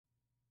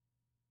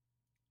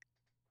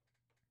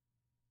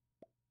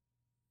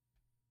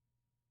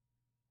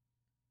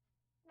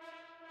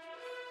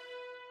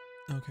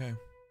Okay.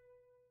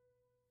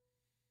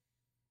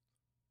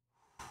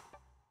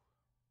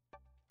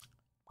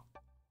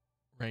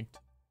 Ranked.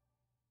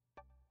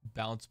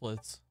 Balance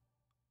splits.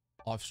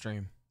 Off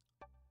stream.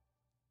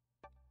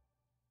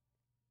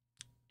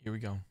 Here we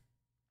go.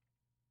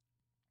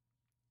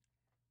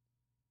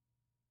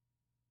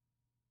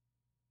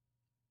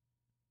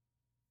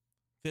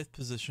 Fifth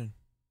position.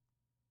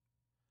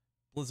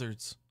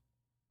 Blizzards.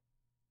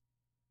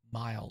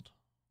 Mild.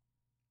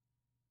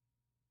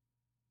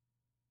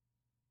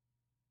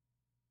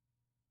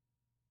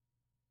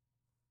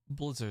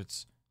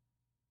 Blizzards.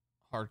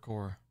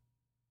 Hardcore.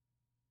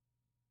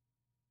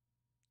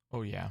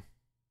 Oh yeah.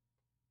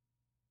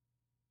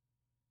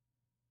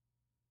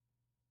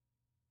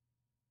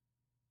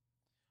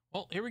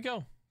 Well, here we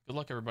go. Good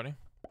luck, everybody.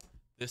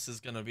 This is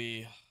gonna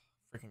be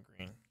freaking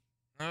green.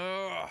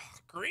 Ugh,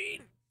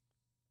 green.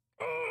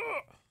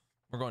 Ugh.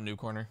 We're going new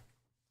corner.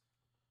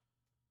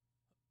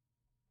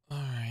 All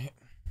right.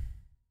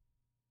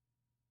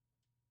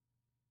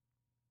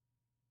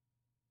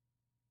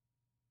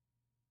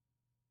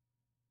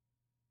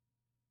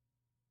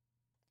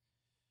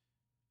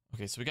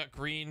 Okay, so we got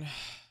green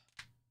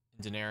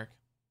and generic.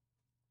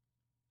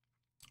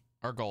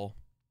 Our goal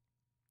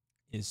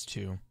is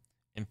to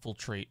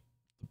infiltrate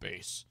the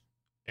base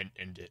and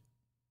end it.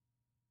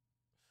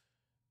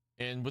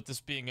 And with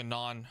this being a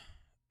non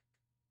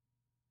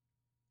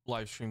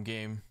live stream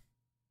game,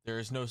 there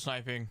is no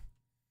sniping.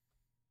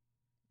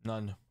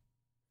 None.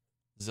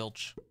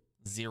 Zilch.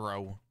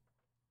 Zero.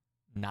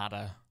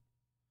 Nada.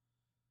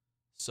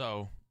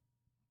 So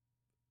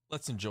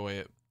let's enjoy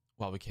it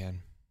while we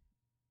can.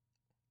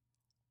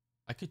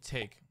 I could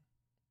take,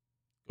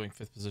 going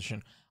fifth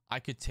position, I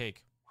could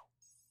take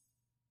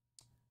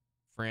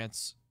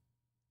France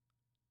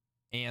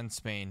and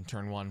Spain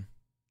turn one.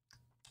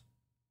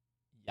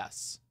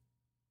 Yes.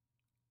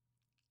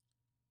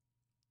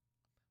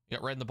 We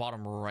got red in the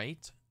bottom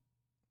right.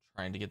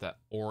 Trying to get that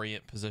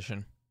orient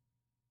position.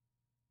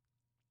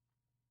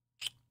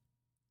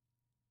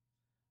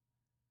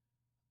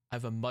 I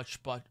have a much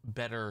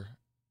better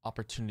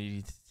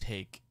opportunity to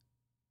take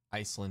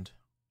Iceland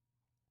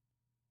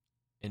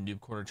in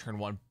noob quarter turn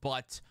one,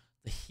 but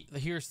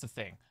here's the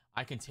thing.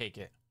 I can take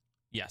it.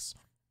 Yes.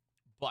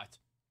 But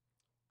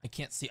I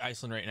can't see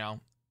Iceland right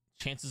now.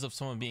 Chances of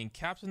someone being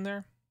captain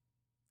there,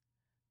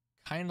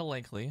 kind of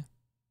likely.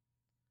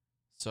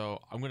 So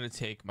I'm going to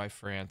take my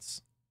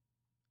France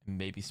and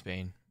maybe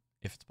Spain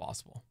if it's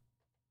possible.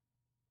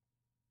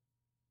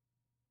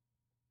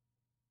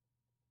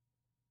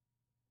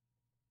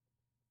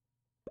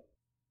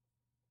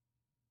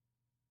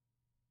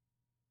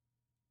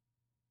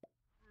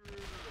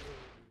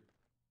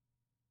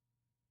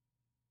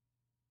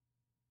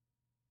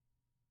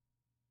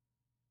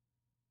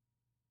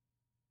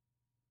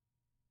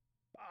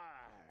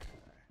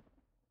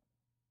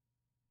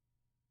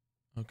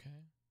 Okay.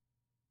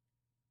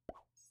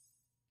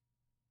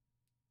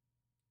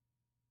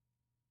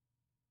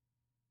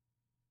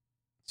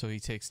 So he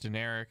takes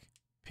generic,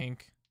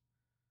 pink.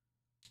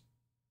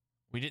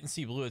 We didn't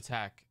see blue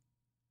attack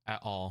at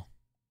all.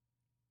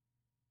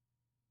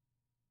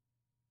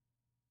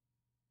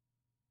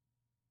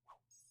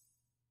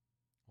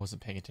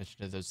 Wasn't paying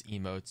attention to those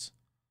emotes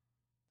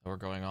that were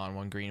going on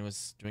when green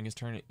was doing his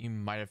turn. You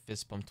might have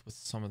fist bumped with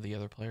some of the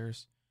other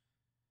players.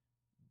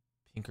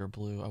 Pink or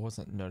blue. I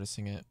wasn't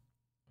noticing it.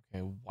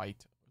 Okay,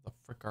 white. Where the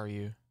frick are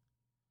you?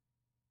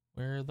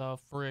 Where the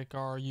frick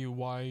are you,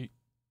 white?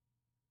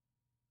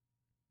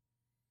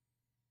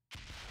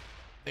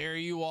 There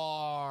you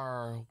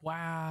are.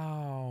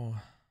 Wow.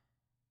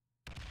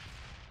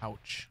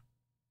 Ouch.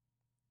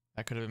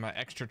 That could have been my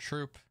extra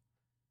troop.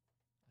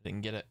 I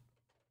didn't get it.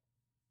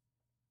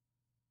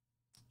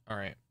 All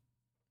right.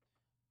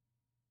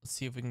 Let's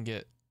see if we can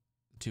get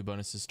 2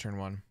 bonuses turn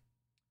one.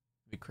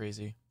 Be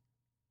crazy.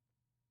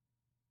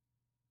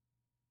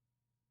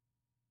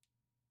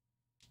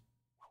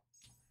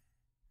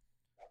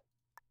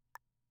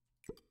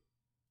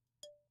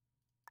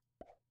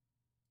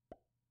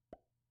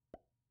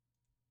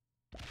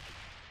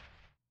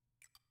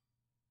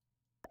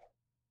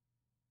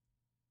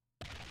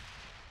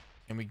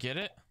 Can we get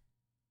it?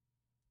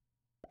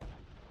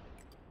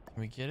 Can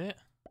we get it?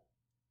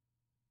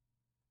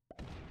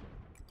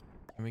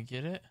 Can we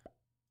get it?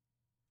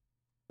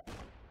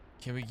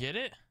 Can we get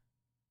it?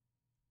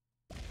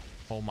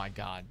 Oh my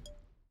god.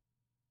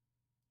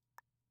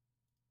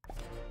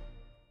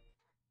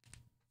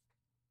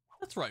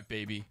 That's right,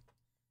 baby.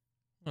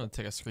 I'm gonna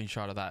take a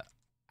screenshot of that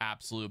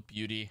absolute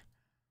beauty.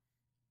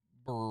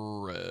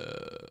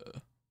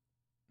 Bruh.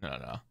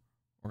 No.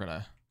 We're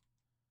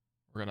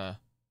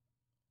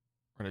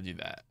gonna do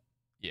that.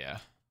 Yeah.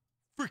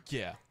 Frick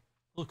yeah.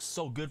 Looks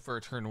so good for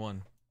a turn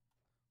one.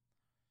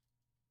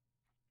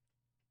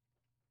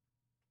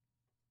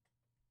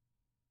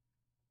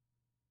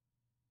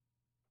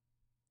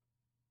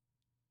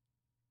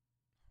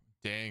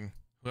 Dang.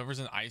 Whoever's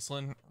in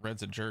Iceland,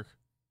 red's a jerk.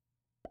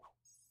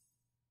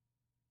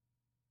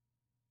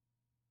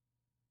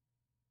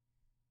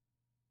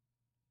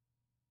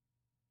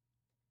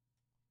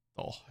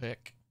 Oh,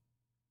 heck.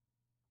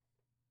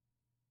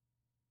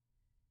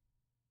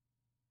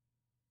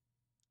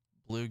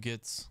 Blue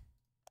gets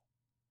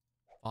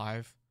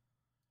 5.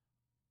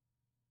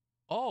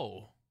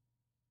 Oh.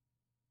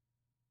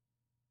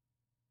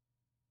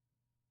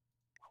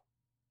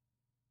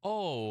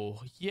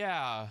 Oh,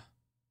 yeah.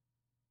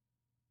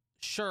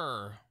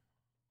 Sure.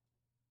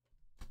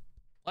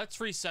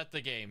 Let's reset the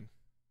game.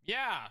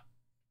 Yeah.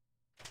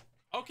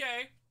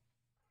 Okay.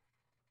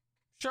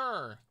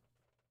 Sure.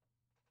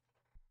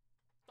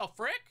 Oh,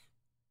 frick?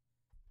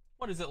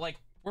 What is it, like,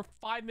 we're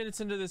 5 minutes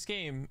into this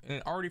game, and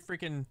it already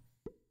freaking...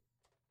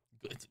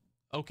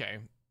 Okay.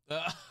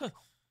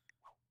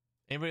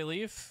 Anybody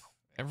leave?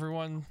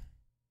 Everyone...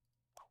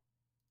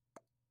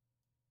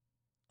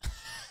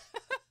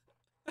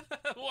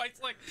 Well,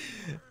 it's like...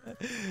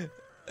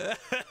 I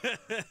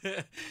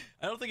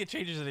don't think it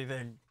changes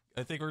anything.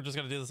 I think we're just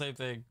gonna do the same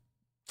thing.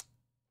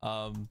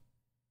 I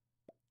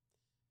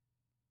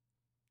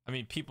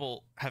mean,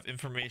 people have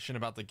information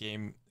about the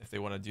game if they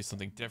want to do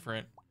something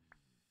different.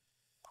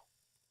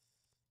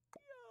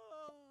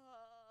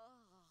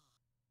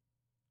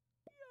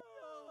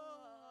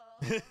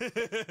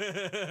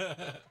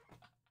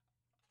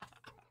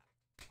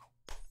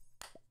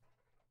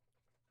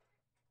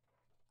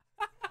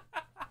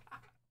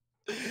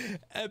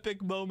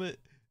 Epic moment.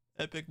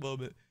 Epic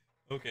moment.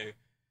 Okay.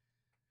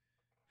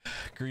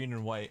 Green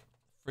and white.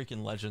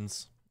 Freaking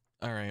legends.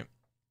 All right.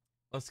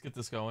 Let's get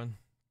this going.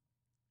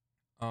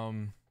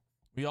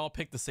 We all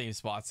picked the same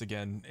spots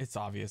again. It's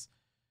obvious.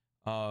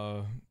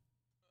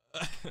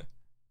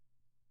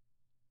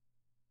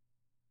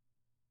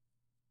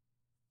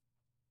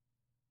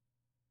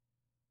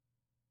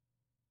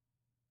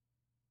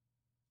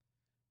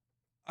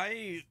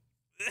 I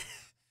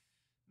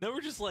now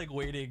we're just like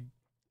waiting.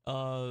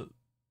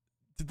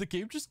 Did the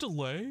game just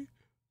delay?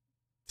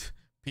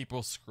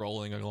 People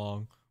scrolling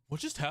along.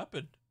 What just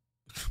happened?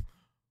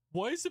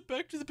 Why is it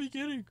back to the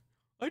beginning?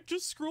 I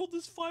just scrolled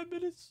this 5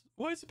 minutes.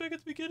 Why is it back at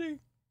the beginning?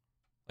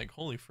 Like,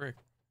 holy frick.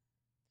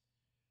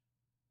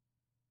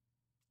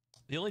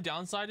 The only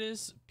downside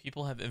is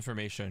people have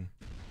information.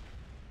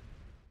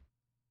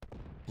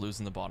 Blue's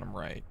in the bottom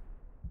right.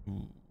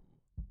 Ooh.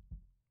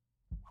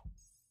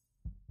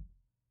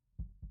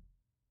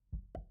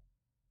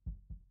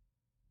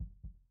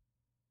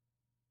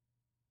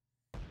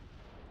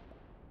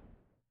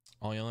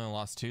 Oh, you only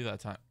lost 2 that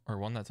time, or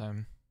 1 that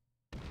time.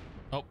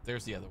 Oh,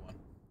 there's the other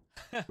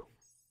one.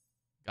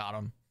 Got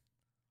him.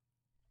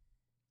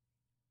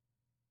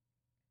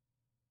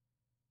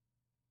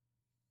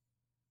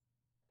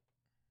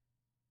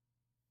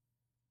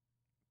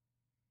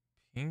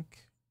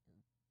 Pink,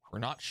 we're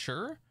not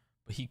sure,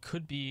 but he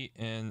could be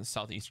in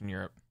Southeastern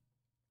Europe.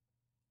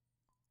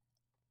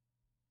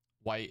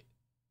 White,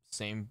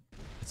 same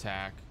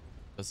attack,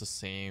 does the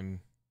same,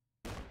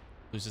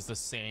 loses the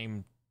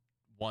same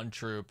 1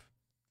 troop.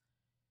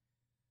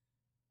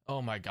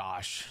 Oh my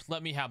gosh.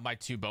 Let me have my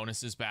 2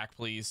 bonuses back,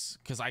 please.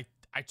 Because I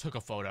took a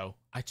photo.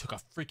 I took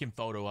a freaking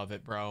photo of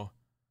it, bro.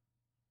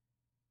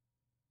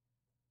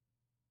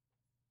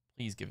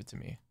 Please give it to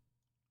me.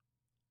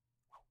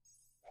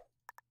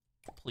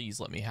 Please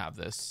let me have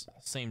this.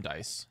 Same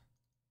dice.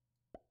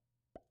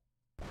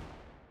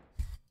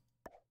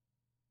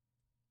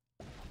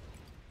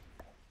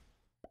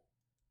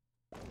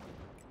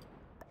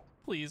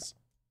 Please.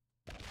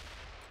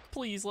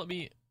 Please let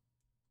me.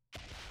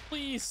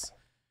 Please.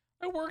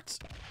 I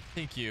worked.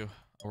 Thank you.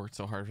 I worked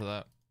so hard for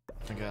that.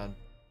 Oh my god.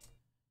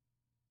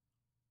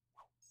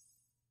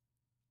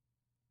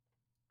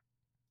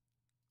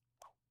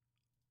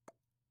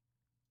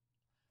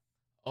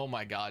 Oh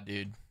my god,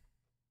 dude.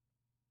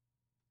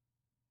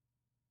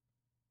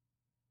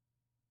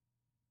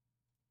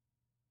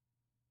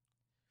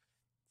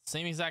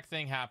 Same exact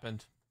thing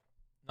happened.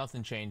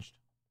 Nothing changed.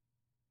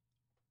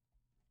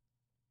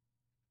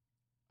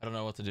 I don't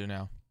know what to do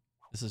now.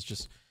 This is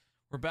just...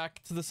 We're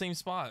back to the same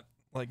spot.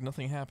 Like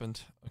nothing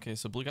happened. Okay,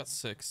 so blue got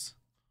 6.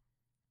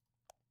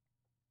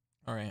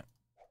 All right.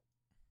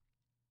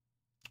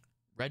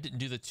 Red didn't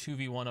do the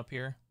 2v1 up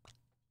here.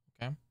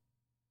 Okay.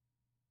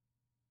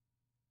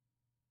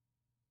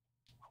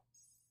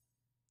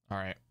 All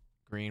right.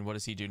 Green, what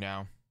does he do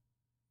now?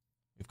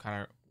 We've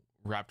kind of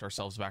wrapped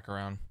ourselves back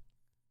around.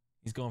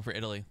 He's going for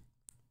Italy.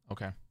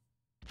 Okay.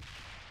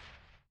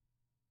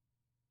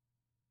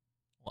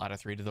 We'll add a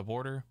 3 to the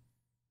border.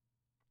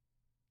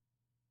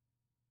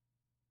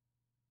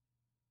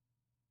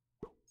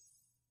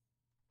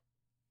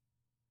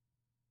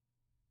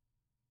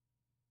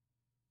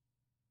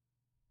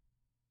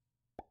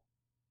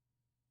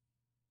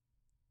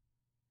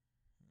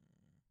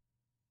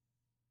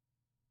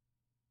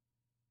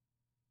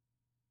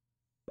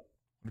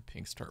 What did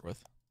pink start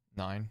with?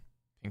 9.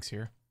 Pink's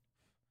here.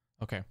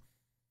 Okay.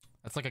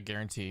 That's like a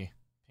guarantee.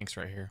 Pink's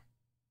right here.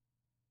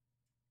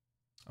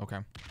 Okay.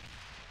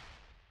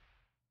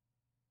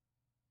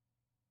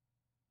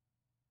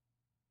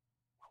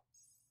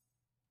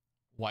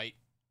 White.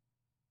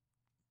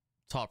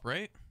 Top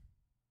right.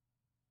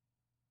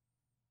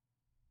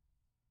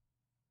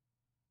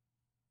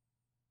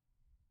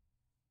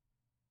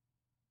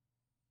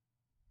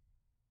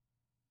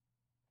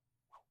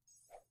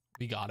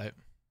 We got it.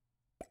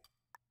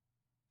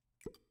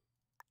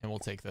 And we'll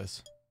take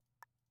this.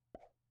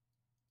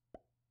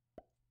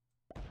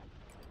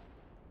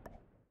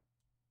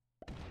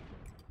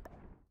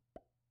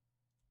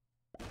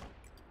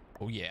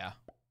 Oh, yeah.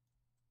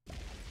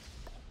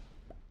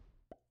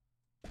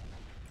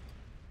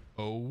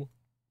 Oh,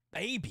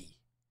 baby.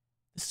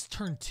 This is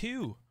turn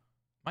 2. Am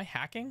I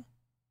hacking?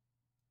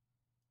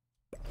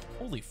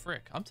 Holy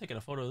frick. I'm taking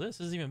a photo of this.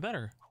 This is even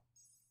better.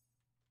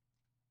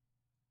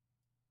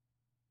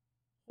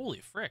 Holy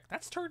frick.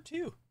 That's turn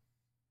 2.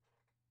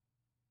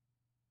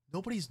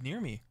 Nobody's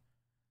near me.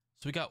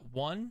 So we got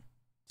 1,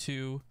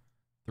 2,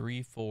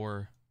 3,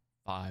 4,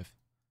 5,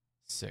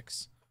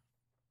 6.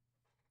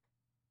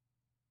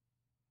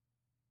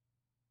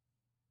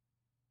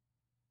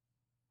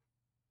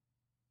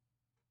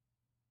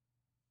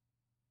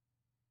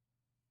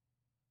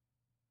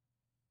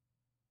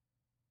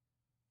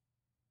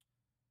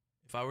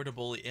 If I were to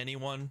bully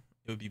anyone,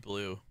 it would be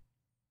blue.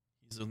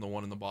 He's in the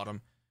one in the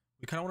bottom.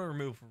 We kind of want to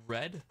remove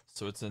red,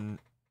 so it's in,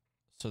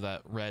 so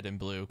that red and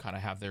blue kind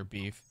of have their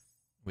beef.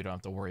 We don't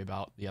have to worry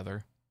about the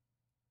other.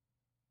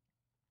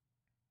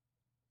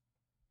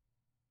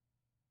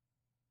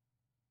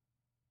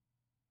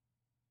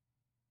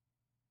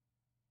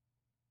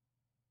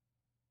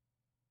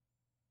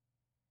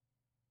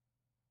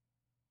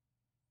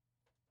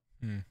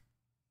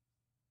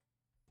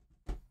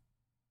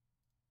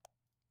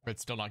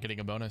 Red's still not getting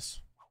a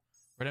bonus.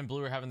 Red and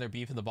blue are having their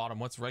beef in the bottom.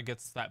 Once red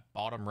gets that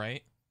bottom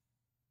right,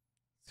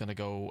 it's gonna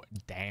go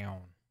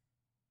down.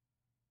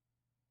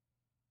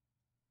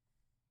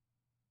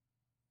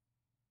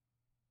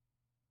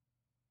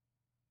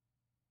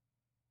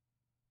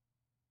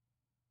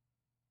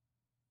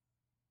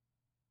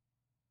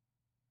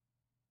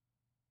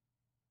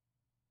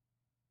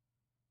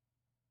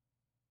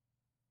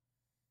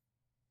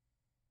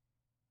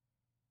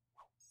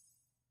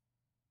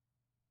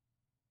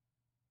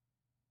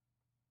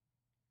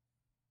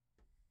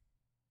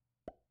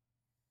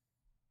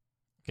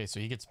 Okay,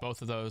 so he gets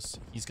both of those.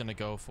 He's gonna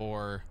go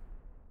for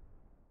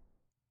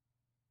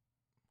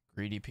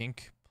greedy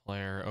pink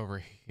player over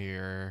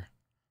here.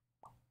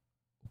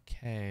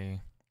 Okay.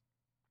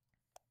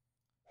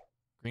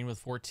 Green with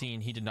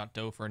 14. He did not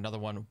go for another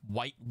one.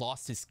 White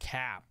lost his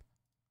cap.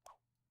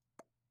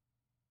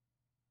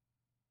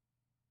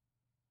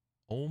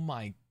 Oh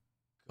my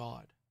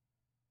god.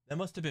 That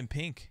must have been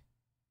pink.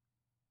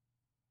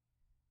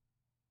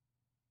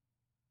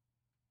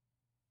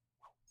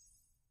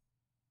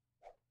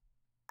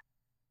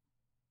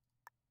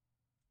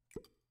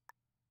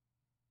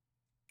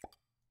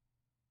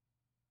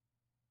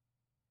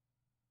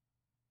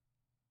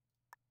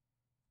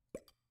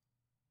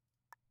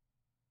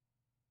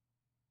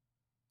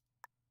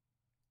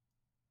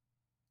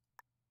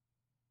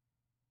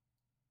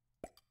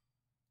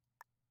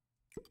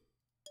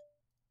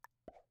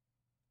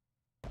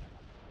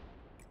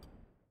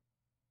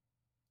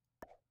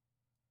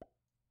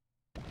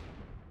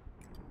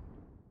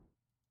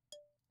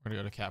 We're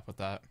gonna go to cap with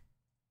that.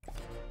 Can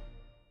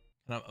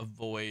I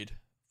avoid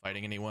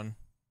fighting anyone?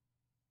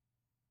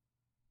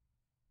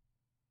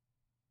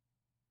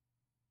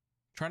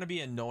 Trying to be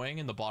annoying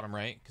in the bottom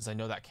right because I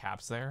know that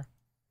cap's there.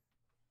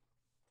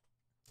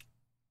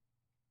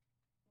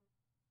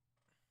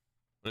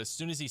 But as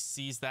soon as he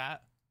sees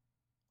that,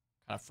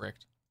 kind of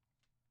fricked.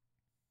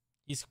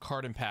 He's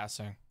card and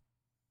passing.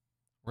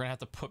 We're gonna have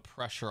to put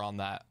pressure on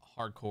that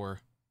hardcore.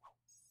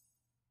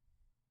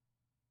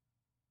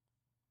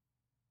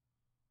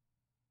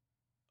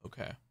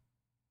 Okay.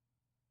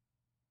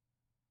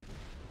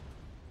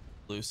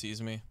 Blue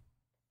sees me.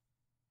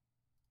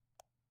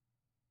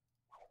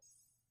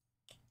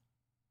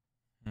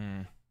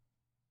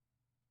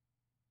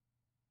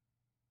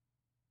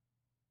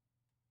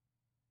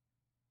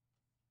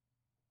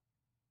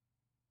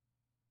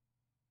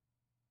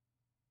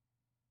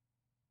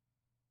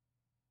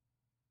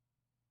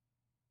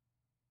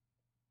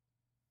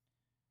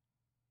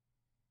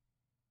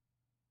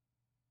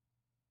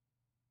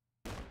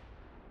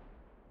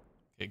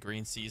 Okay,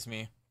 green sees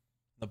me.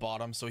 The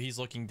bottom, so he's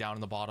looking down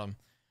in the bottom.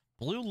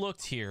 Blue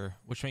looked here,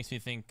 which makes me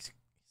think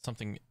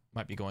something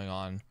might be going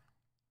on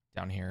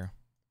down here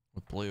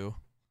with blue.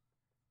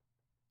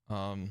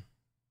 Red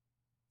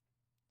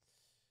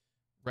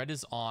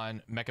is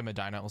on Mecha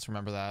Medina. Let's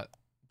remember that.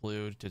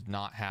 Blue did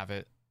not have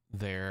it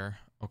there.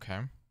 Okay.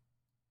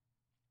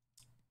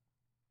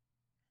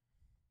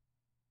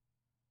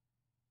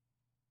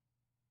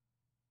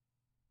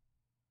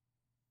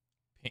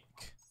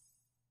 Pink.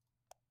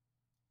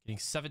 Getting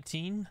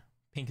 17.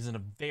 Pink is in a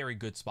very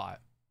good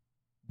spot.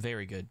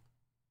 Very good.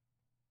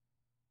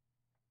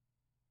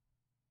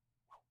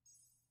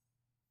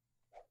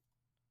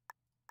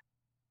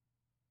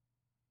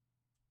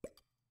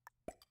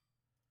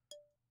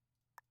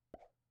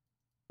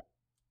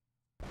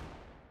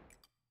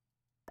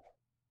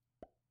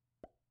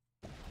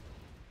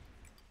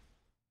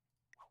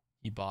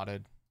 He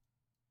botted.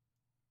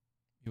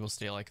 He will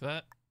stay like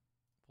that.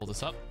 Pull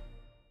this up.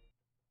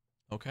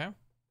 Okay.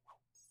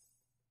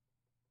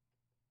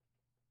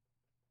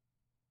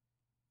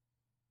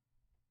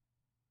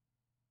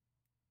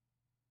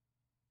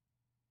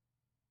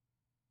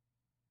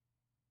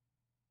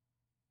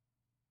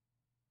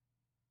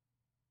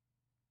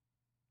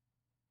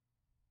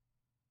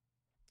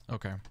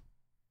 Okay.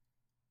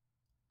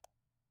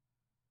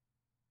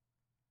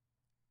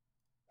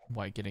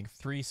 White getting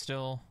 3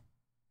 still.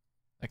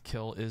 That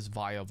kill is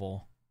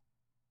viable.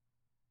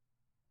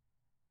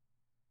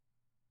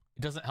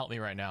 It doesn't help me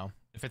right now.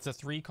 If it's a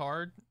 3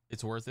 card,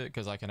 it's worth it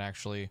because I can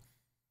actually...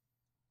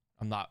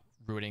 I'm not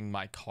ruining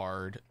my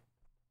card,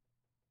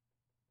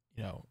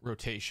 you know,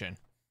 rotation.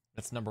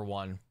 That's number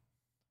 1.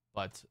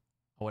 But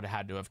I would have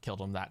had to have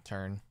killed him that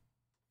turn.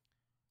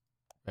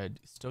 Red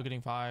still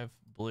getting 5.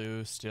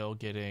 Blue still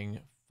getting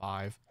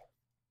 5.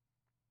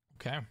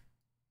 Okay.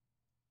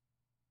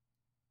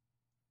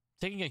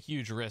 Taking a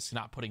huge risk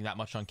not putting that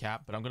much on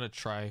cap, but I'm going to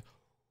try.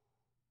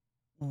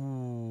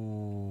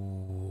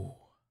 Ooh.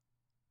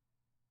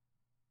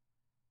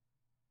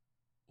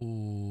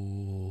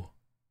 Ooh.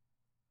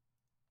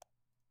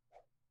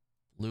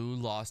 Blue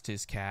lost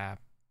his cap.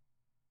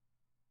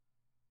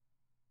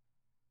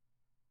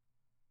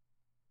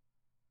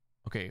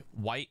 Okay,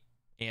 white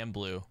and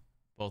blue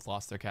both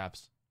lost their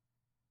caps.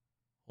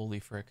 Holy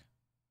frick.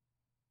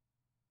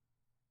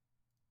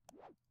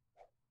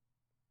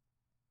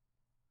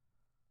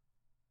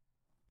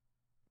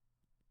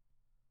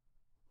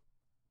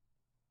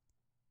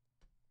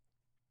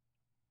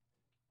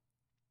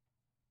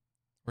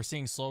 We're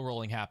seeing slow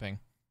rolling happening,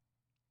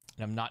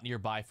 and I'm not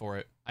nearby for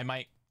it.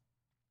 I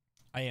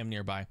am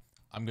nearby.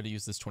 I'm going to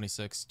use this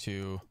 26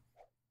 to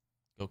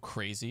go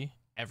crazy.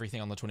 Everything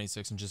on the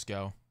 26 and just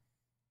go.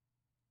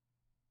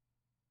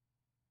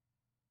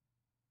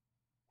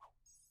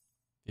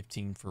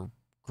 $15 for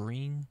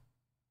green.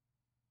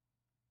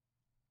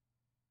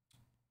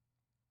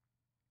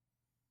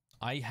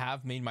 I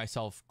have made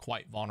myself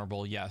quite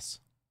vulnerable, yes.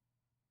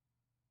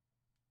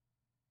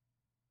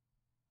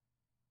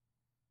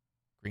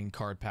 Green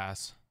card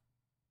pass.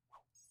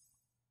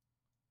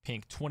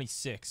 Pink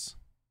 26.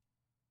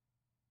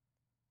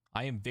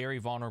 I am very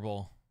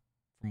vulnerable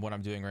from what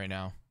I'm doing right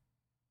now.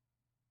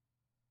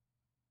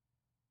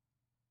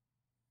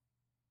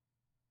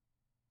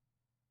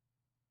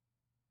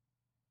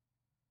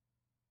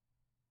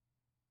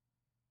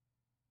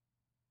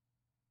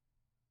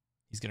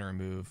 He's going to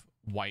remove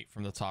white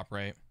from the top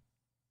right.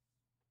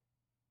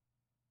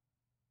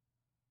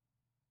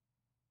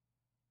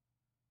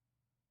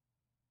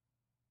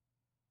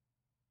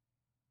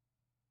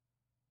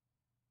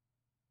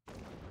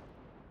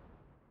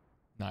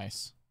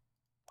 Nice.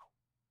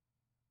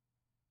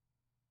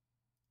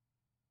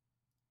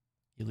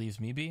 He leaves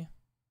me be,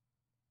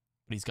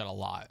 but he's got a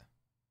lot.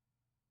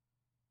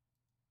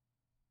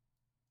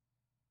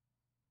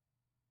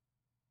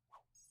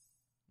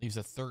 Leaves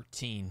a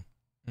 13.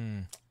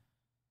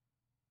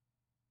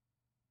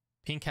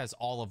 Pink has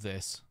all of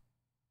this.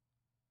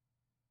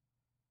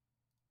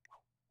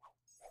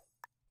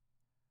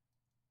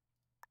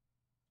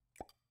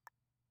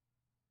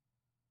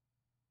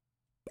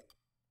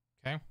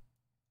 Okay.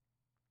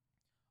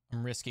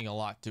 I'm risking a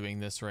lot doing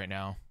this right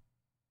now.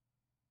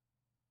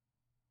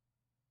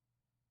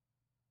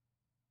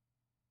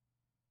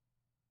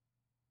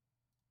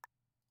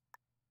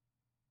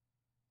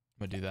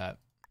 I'm gonna do that.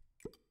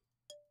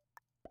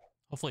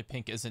 Hopefully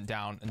pink isn't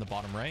down in the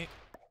bottom right.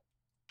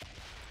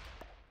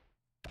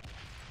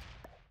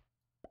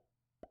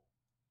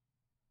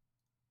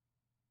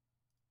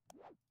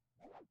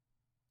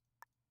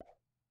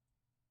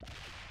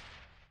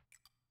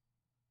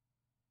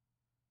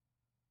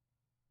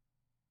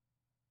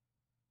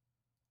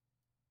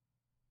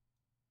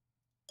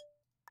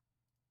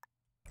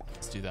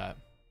 Let's do that.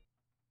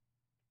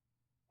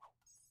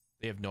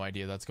 They have no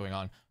idea that's going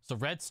on. So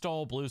red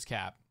stole blue's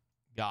cap.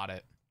 Got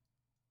it.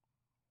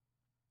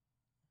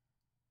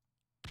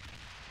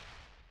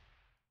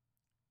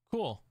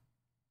 Cool.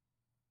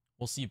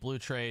 We'll see blue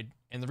trade.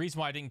 And the reason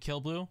why I didn't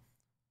kill blue,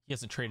 he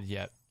hasn't traded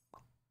yet.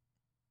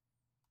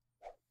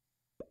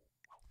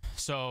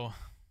 So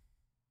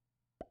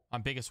my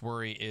biggest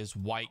worry is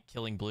white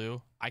killing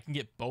blue. I can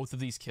get both of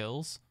these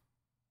kills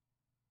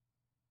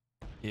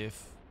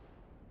if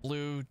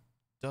blue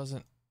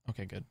doesn't.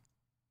 Okay, good.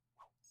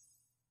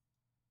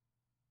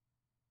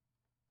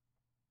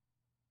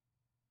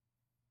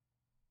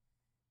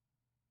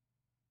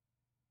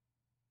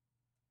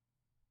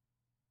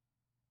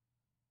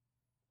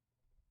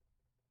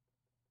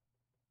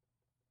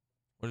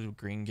 What did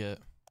green get?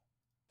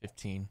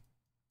 15.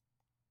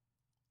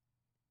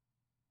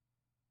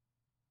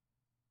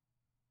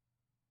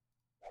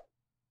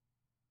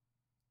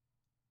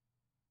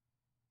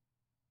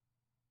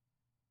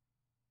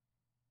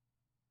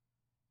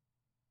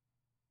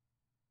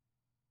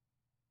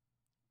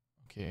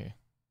 Okay.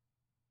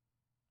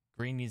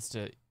 Green needs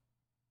to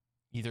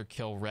either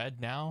kill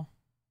red now.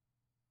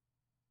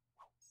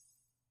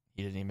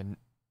 He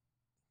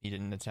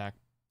didn't attack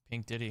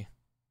pink, did he?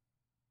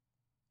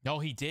 No,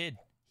 he did.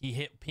 He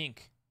hit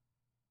pink.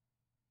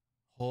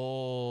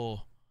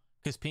 Oh,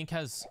 because pink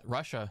has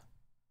Russia.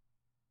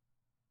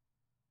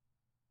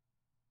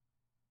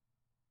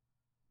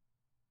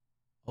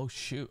 Oh,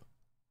 shoot.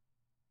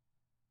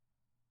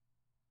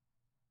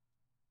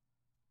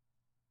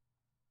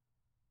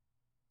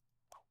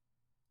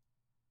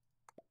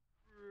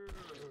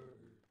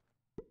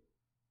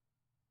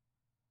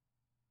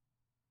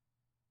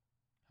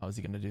 How is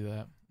he going to do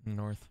that in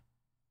the north?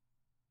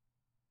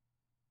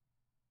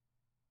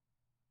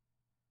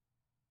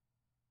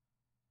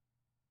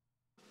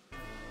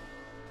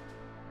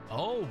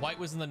 Oh, white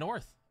was in the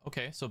north.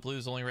 Okay, so blue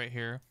is only right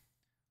here.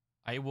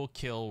 I will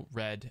kill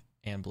red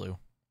and blue.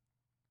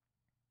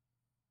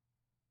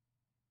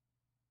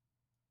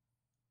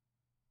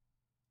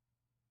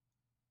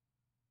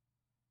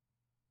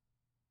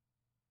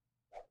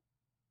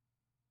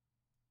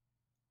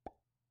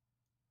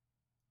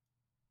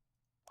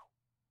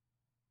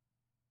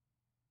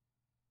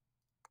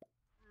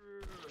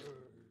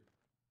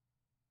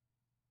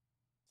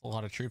 A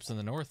lot of troops in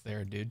the north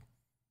there, dude.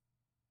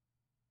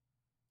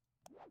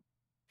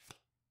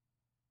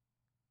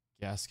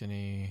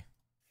 Gascony.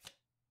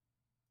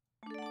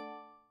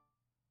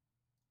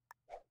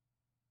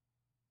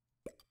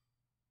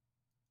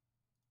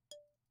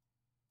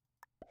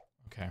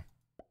 Okay.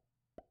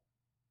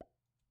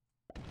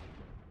 Let's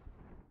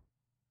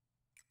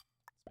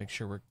make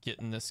sure we're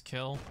getting this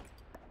kill.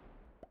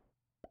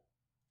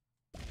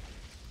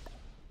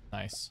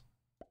 Nice.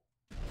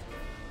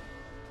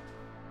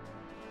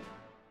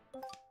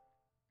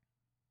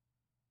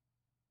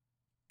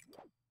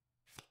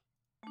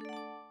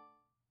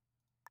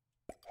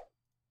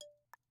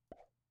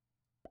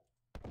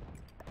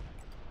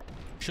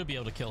 Should be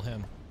able to kill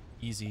him.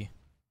 Easy.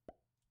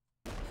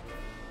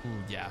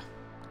 Ooh, yeah.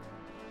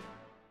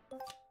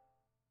 Let's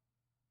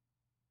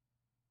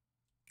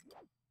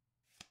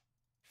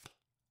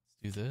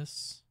do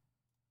this.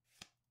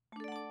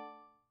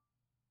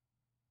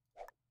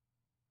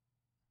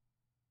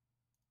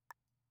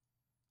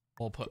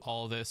 We'll put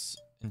all this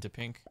into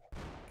pink.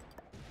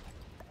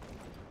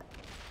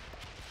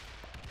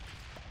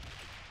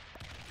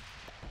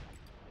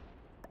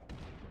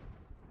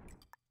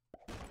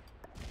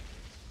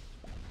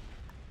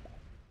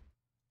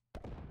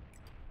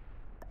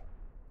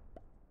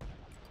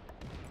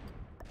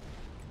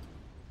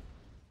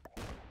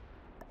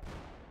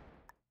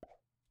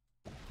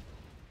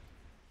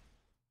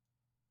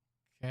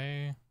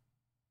 Okay.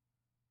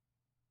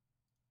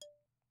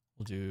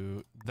 We'll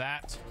do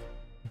that.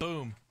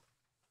 Boom.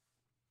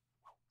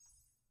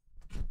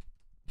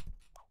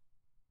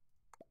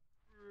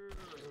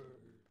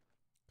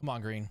 Come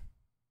on, green.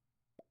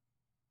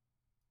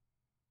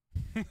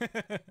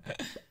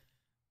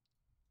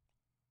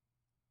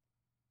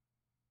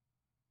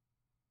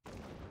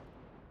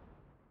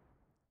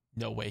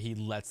 No way he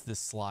lets this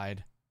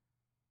slide.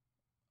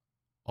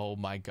 Oh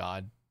my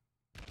god.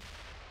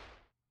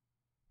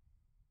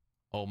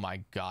 Oh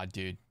my god,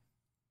 dude.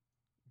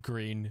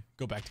 Green,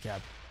 go back to cab.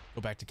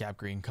 Go back to cab,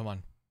 green. Come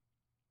on.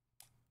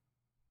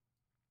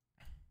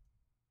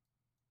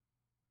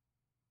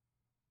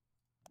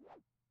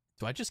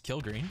 Do I just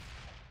kill green?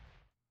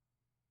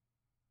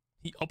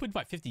 He opened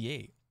by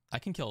 58. I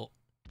can kill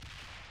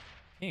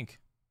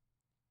pink.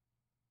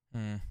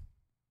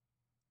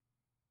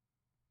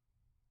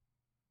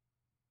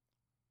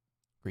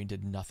 Green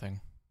did nothing.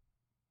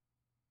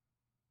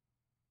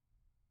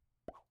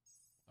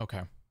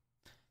 Okay.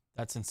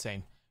 That's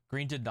insane.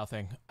 Green did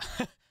nothing.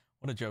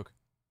 What a joke.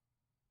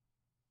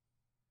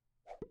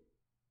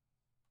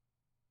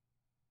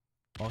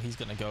 Well, he's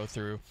gonna go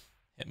through,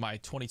 hit my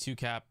 22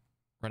 cap,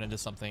 run into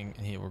something,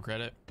 and he'll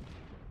regret it.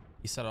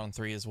 He set on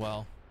 3 as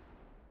well.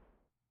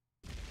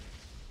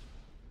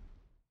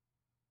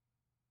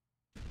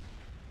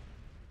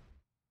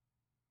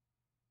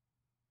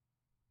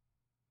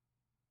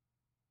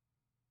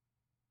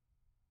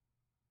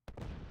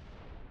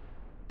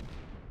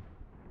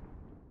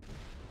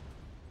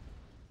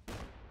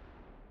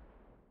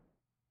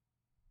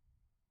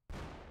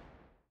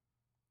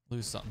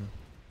 Lose something.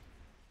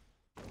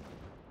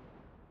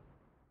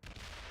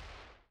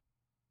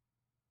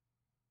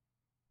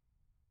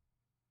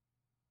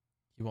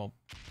 You won't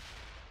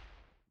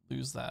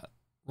lose that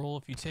roll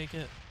if you take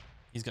it.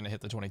 He's gonna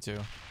hit the 22.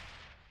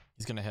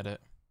 He's gonna hit it.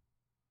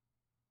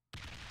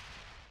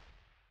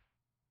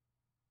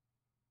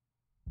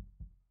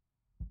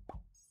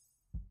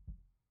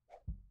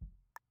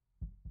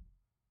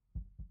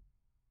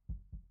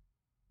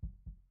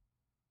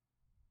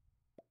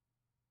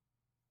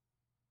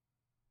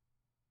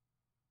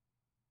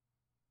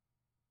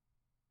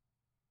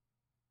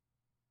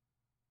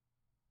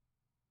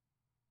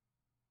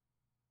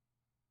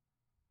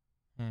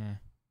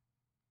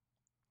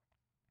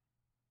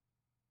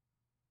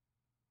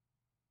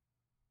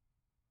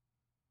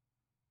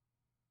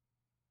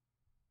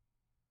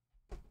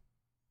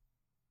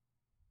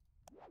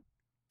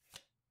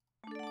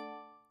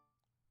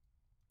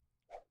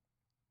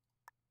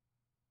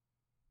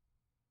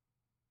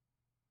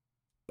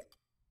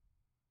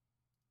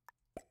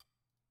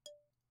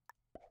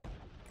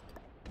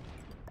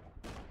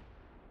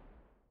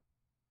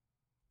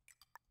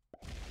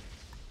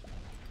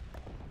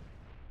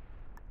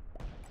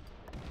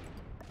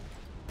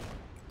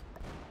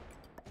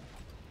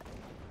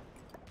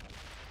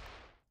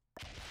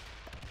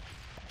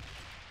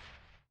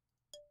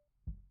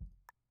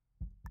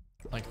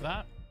 Like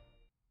that.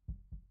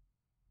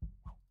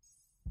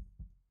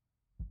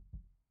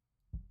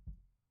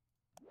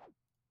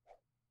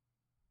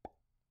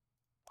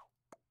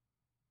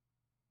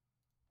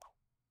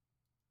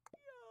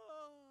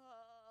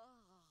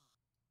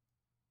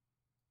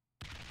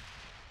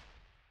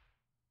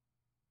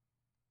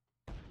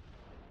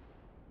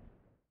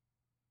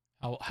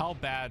 How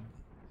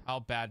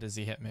bad does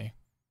he hit me?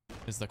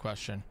 Is the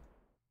question.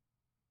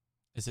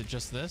 Is it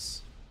just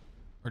this?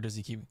 Or does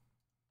he keep...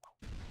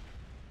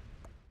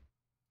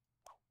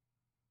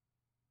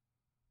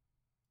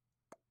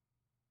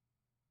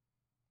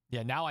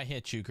 Yeah, now I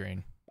hit you,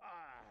 green.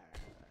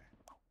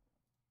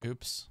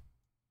 Oops.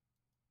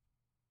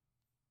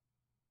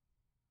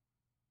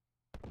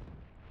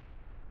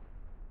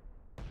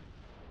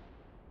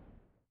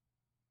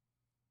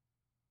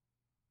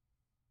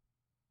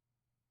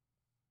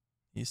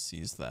 He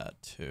sees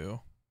that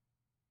too.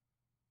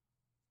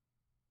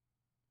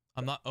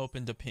 I'm not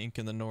open to pink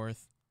in the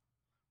north.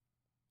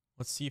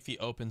 Let's see if he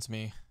opens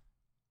me.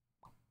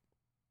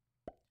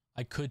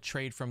 I could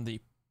trade from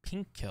the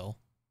pink kill.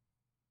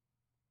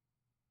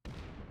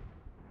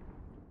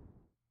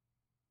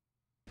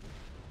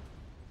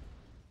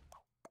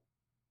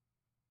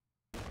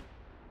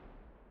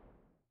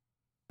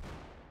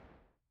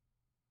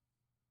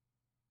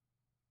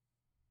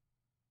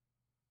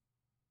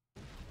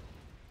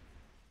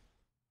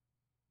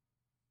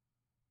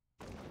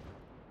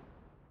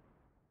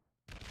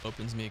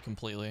 Opens me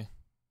completely.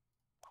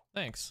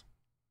 Thanks.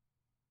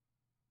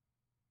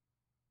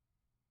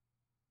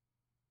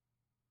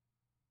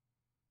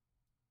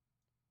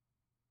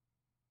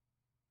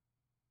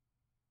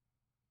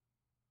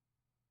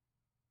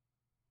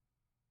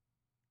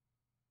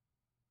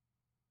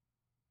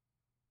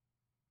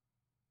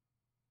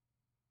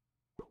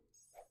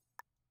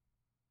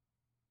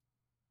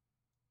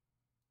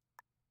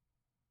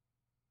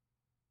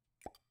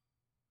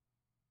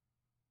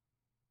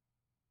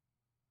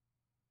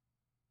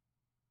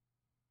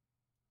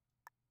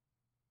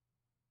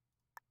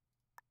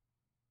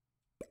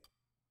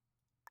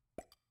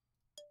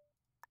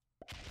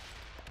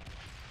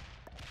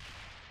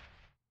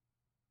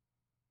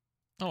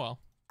 Oh well.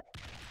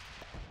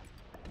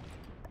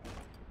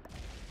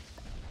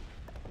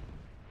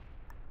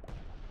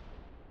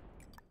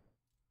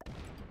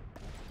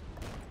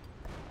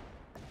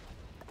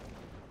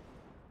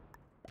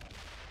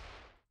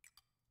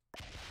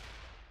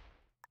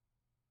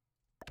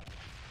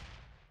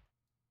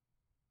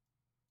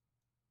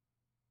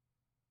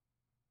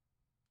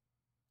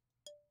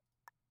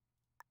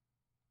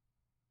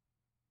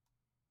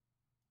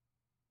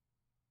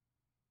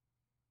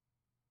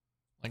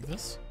 Like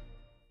this?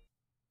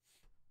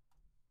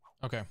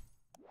 Okay.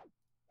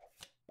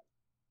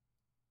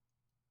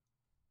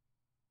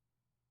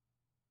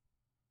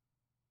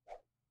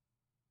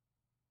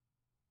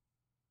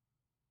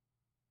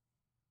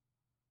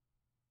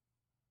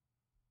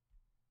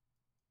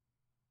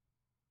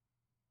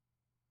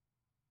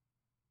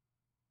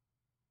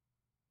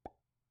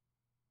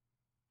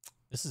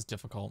 This is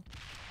difficult.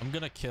 I'm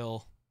gonna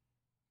kill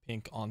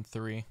pink on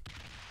 3.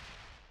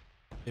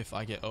 If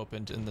I get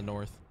opened in the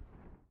north,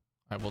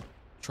 I will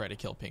try to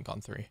kill pink on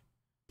 3.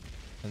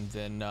 And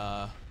then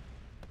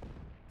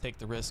take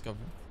the risk of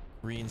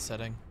green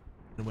setting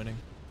and winning.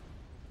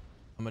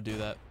 I'm gonna do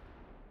that.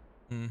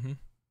 Mm-hmm.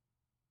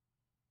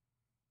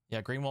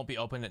 Yeah, green won't be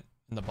open in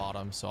the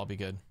bottom, so I'll be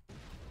good.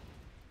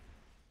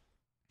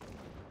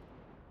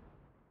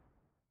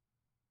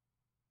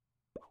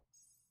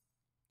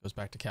 Goes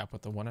back to cap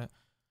with the 1 it.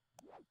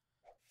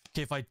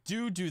 Okay, if I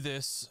do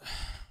this,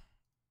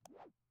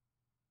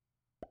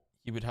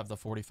 he would have the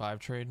 45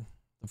 trade.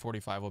 The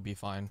 45 will be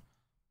fine.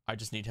 I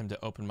just need him to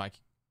open my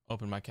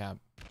cap.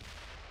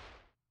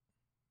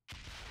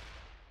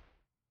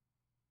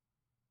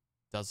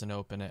 Doesn't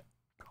open it.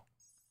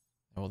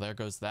 Well, there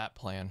goes that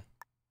plan.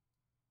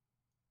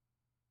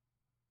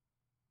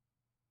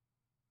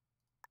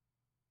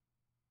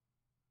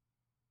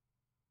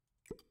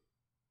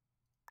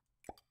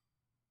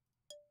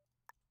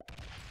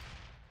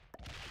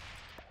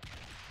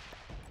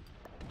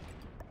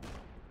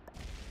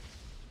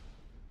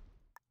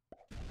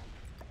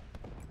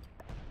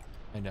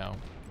 I know,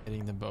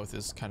 hitting them both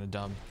is kind of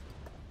dumb,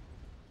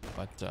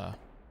 but I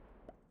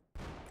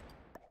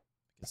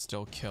can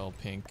still kill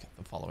pink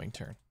the following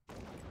turn.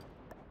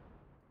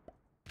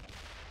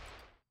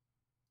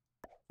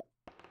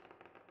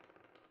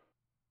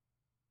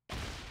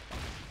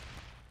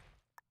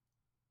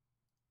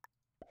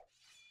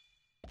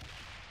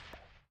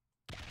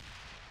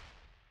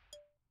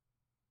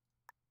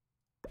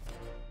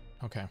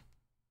 Okay.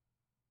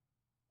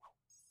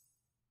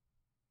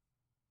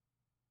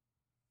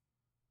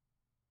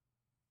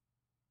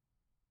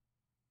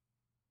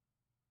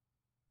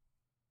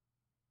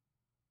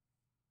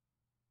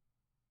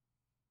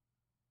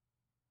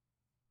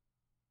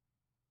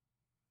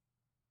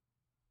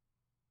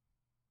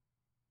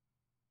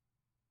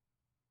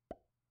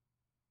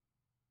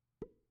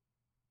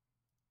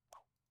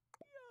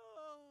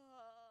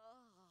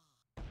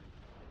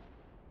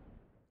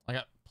 I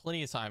got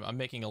plenty of time. I'm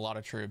making a lot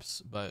of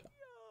troops, but...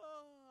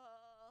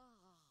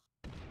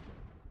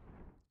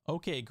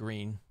 Okay,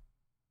 green.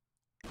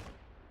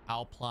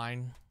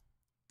 Alpine.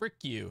 Frick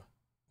you.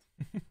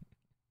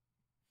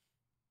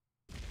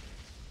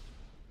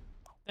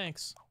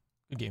 Thanks.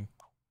 Good game.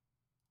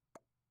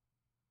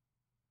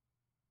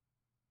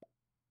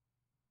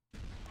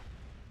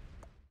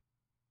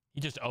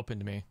 He just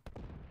opened me.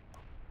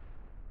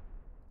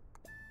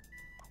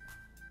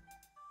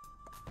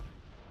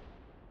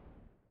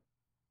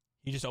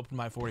 He just opened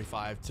my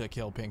 45 to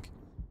kill pink.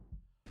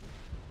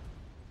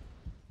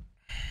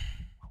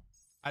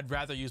 I'd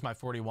rather use my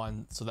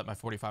 41 so that my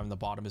 45 on the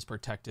bottom is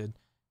protected,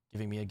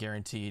 giving me a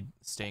guaranteed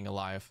staying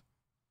alive.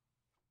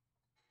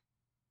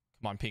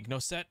 Come on, pink, no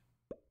set.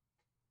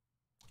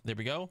 There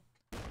we go.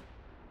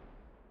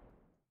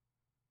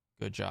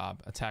 Good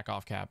job. Attack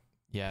off cap.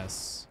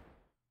 Yes.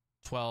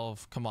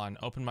 12. Come on,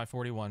 open my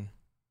 41.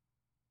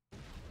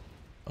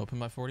 Open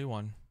my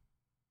 41.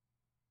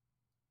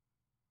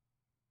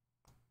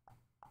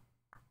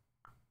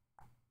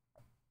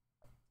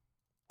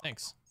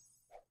 Thanks.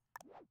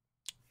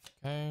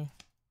 Okay.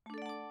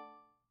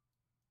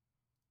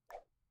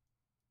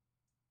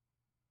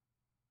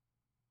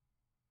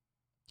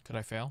 Could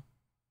I fail?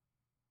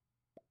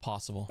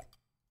 Possible.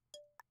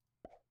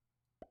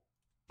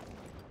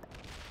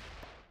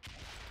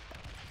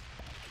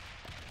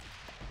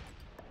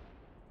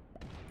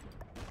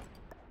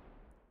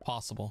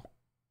 Possible.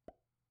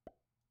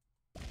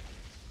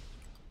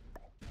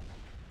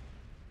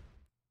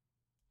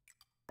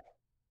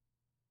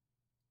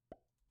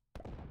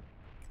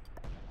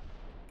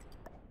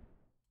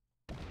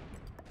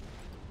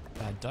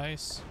 Bad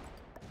dice,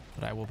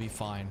 but I will be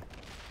fine.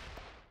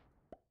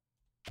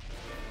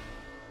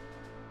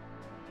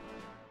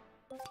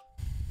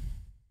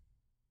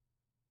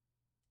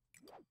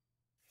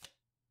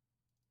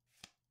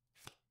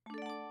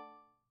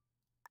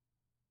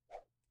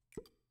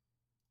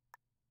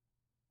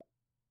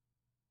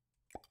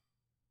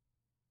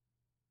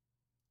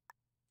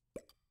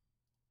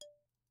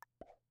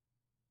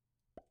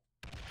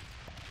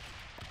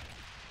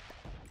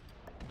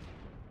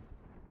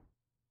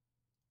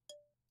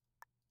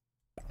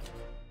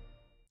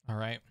 All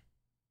right.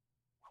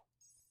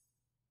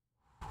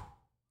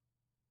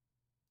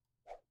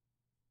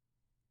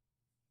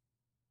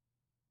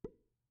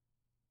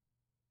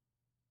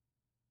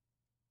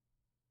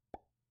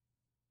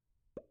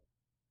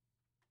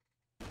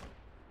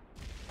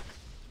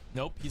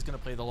 Nope, he's gonna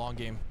play the long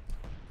game.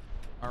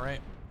 All right.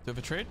 Do we have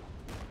a trade?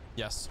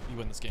 Yes, we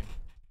win this game.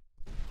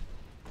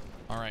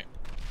 All right.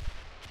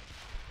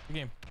 Good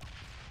game.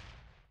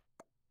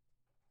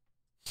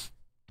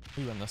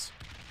 We win this.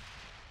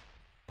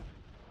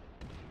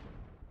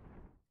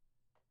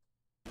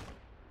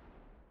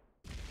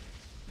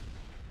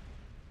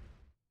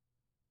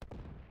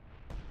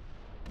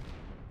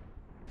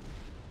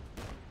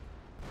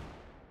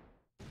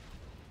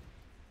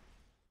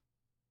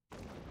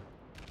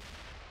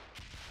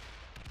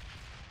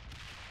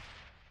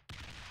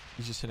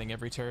 He's just hitting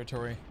every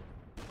territory.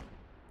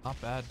 Not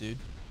bad, dude.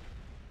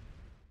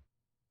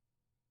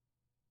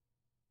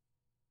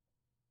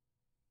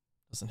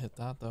 Doesn't hit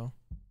that, though.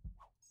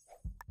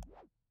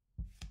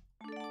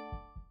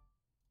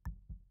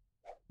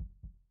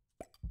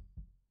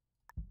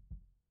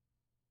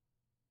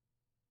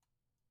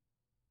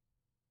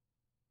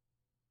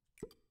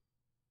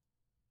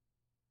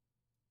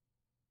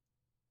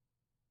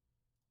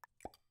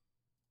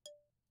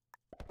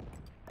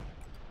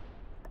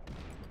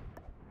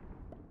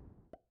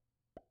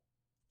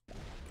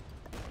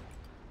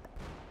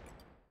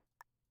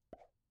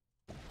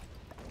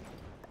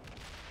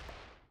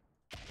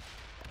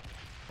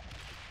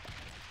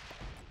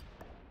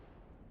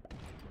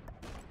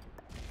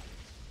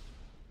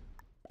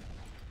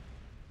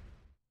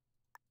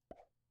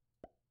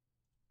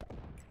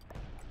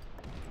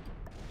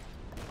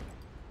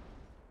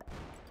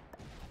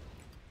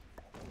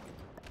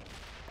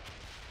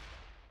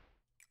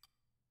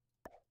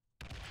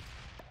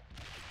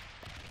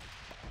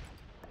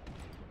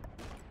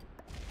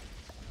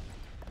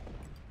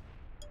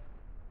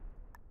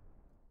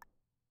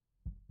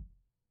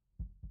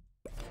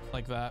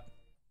 Like that.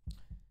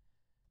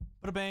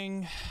 Bada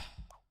bang.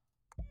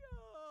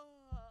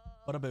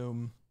 Bada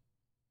boom.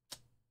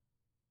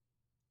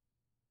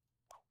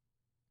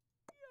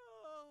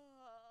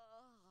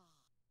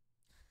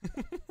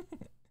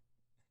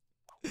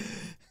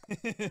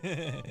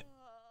 You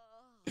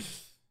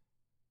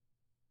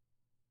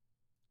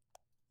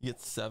get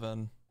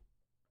 7.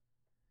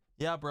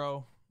 Yeah,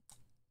 bro.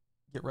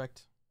 Get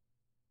wrecked.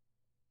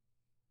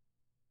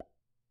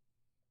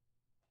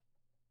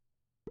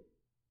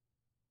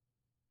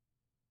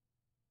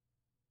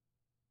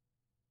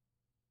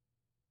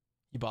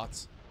 He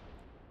bots.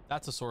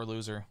 That's a sore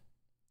loser.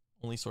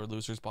 Only sore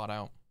losers bought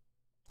out.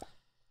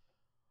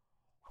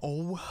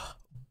 Oh,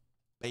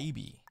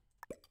 baby.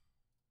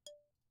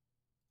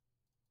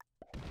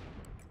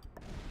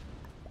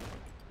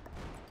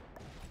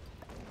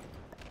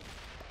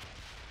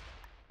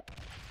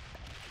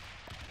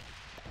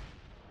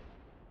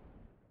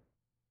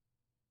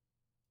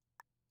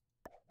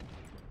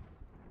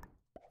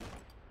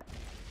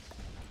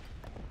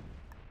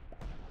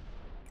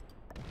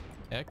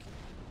 Heck.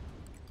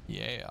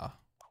 Yeah.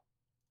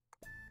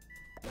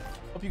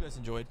 Hope you guys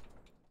enjoyed.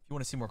 If you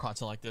want to see more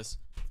content like this,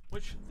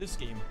 which this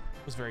game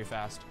was very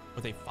fast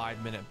with a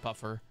 5-minute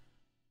buffer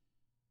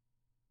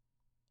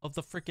of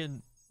the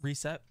freaking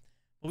reset,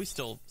 But we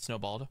still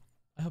snowballed.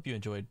 I hope you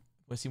enjoyed.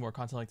 Want to see more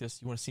content like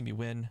this? You want to see me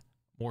win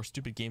more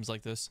stupid games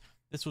like this?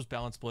 This was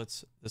Balance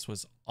Blitz. This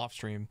was off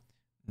stream.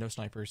 No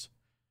snipers.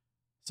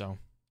 So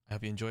I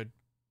hope you enjoyed.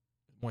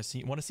 Want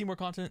to see more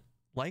content?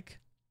 Like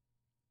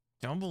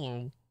down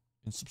below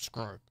and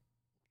subscribe.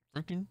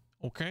 Freaking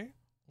okay?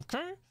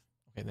 Okay?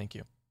 Okay, thank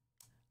you.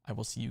 I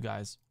will see you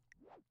guys.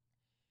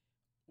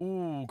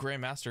 Ooh,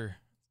 Grandmaster.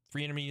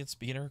 3 intermediates,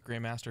 beginner,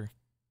 Grandmaster.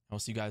 I will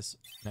see you guys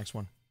next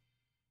one.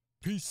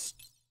 Peace.